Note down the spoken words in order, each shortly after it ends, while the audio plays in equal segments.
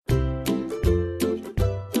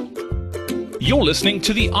You're listening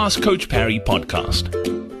to the Ask Coach Parry podcast.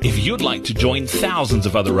 If you'd like to join thousands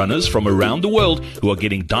of other runners from around the world who are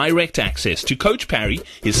getting direct access to Coach Parry,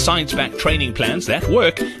 his science-backed training plans that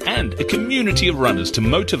work, and a community of runners to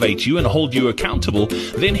motivate you and hold you accountable,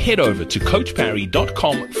 then head over to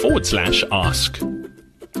coachparry.com/ask.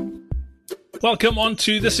 Welcome on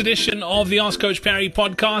to this edition of the Ask Coach Parry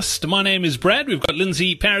podcast. My name is Brad. We've got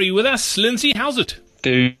Lindsay Parry with us. Lindsay, how's it?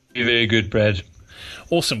 Very, very good, Brad.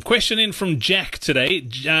 Awesome. Question in from Jack today.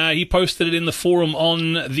 He posted it in the forum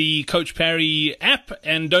on the Coach Parry app.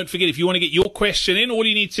 And don't forget, if you want to get your question in, all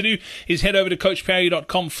you need to do is head over to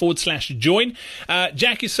coachparry.com/join.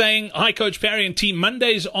 Jack is saying, hi, Coach Parry and team.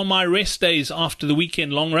 Mondays are my rest days after the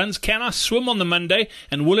weekend long runs. Can I swim on the Monday?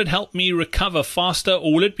 And will it help me recover faster?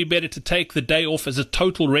 Or will it be better to take the day off as a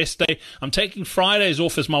total rest day? I'm taking Fridays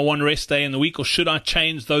off as my one rest day in the week. Or should I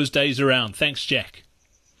change those days around? Thanks, Jack.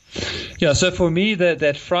 Yeah, so for me,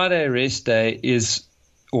 that Friday rest day is,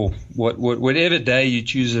 or whatever day you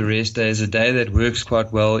choose a rest day, is a day that works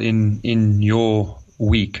quite well in your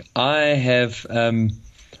week. I have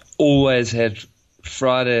always had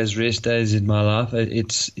Friday as rest days in my life.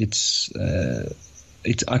 It's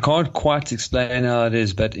I can't quite explain how it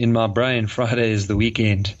is, but in my brain, Friday is the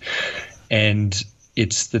weekend, and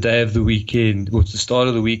it's the day of the weekend, or it's the start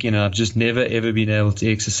of the weekend, and I've just never, ever been able to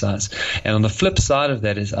exercise. And on the flip side of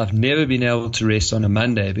that is I've never been able to rest on a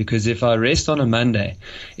Monday, because if I rest on a Monday,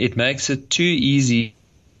 it makes it too easy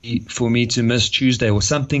for me to miss Tuesday or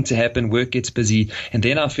something to happen, work gets busy, and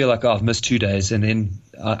then I feel like, I've missed 2 days, and then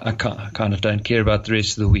I kind of don't care about the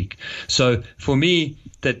rest of the week. So for me,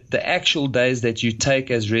 the actual days that you take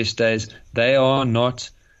as rest days, they are not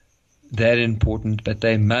that important, but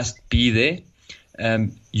they must be there.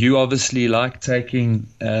 You obviously like taking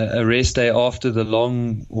a rest day after the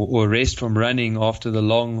long, or rest from running after the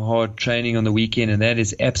long, hard training on the weekend, and that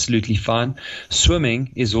is absolutely fine.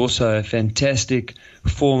 Swimming is also a fantastic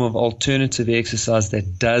form of alternative exercise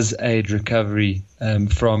that does aid recovery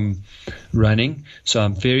from running. So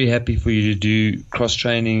I'm very happy for you to do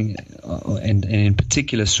cross-training and in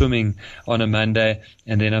particular swimming on a Monday,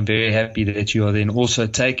 and then I'm very happy that you are then also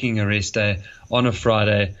taking a rest day on a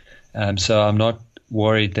Friday. So I'm not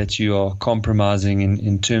worried that you are compromising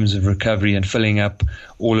in terms of recovery and filling up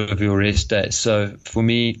all of your rest days. So for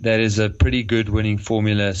me, that is a pretty good winning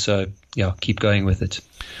formula. So yeah, keep going with it.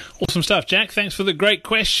 Awesome stuff, Jack. Thanks for the great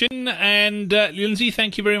question. And Lindsay,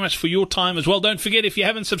 thank you very much for your time as well. Don't forget, if you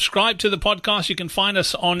haven't subscribed to the podcast, you can find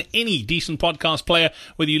us on any decent podcast player,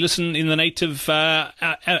 whether you listen in the native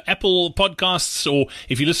Apple podcasts, or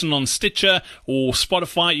if you listen on Stitcher or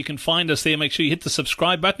Spotify, you can find us there. Make sure you hit the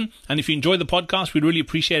subscribe button. And if you enjoy the podcast, we'd really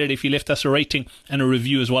appreciate it if you left us a rating and a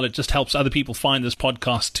review as well. It just helps other people find this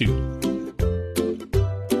podcast too.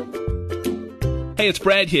 Hey, it's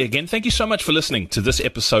Brad here again. Thank you so much for listening to this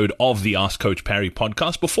episode of the Ask Coach Parry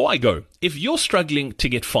podcast. Before I go, if you're struggling to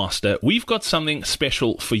get faster, we've got something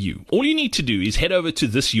special for you. All you need to do is head over to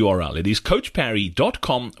this URL. It is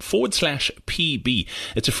coachparry.com/PB.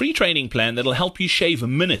 It's a free training plan that'll help you shave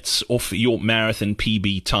minutes off your marathon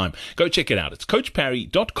PB time. Go check it out. It's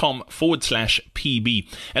coachparry.com/PB.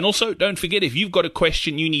 And also, don't forget, if you've got a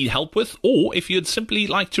question you need help with, or if you'd simply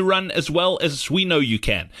like to run as well as we know you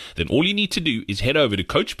can, then all you need to do is head over to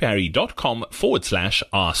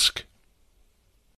coachparry.com/ask.